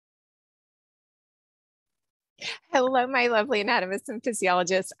Hello, my lovely anatomists and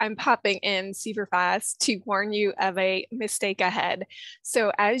physiologists. I'm popping in super fast to warn you of a mistake ahead.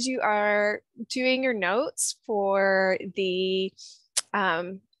 So, as you are doing your notes for the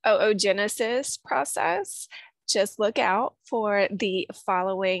oogenesis process, just look out for the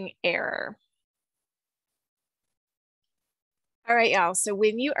following error. All right, y'all. So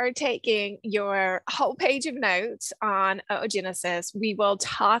when you are taking your whole page of notes on oogenesis, we will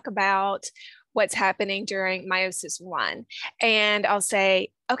talk about what's happening during meiosis 1. And I'll say,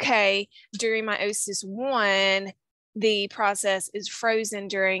 okay, during meiosis 1, the process is frozen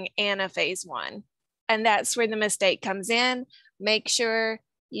during anaphase 1. And that's where the mistake comes in. Make sure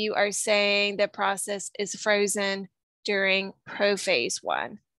you are saying the process is frozen during prophase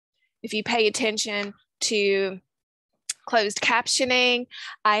 1. If you pay attention to closed captioning,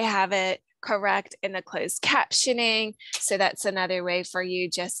 I have it correct in the closed captioning. So that's another way for you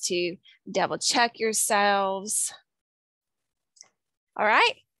just to double check yourselves. All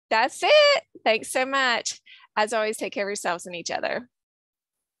right, that's it. Thanks so much. As always, take care of yourselves and each other.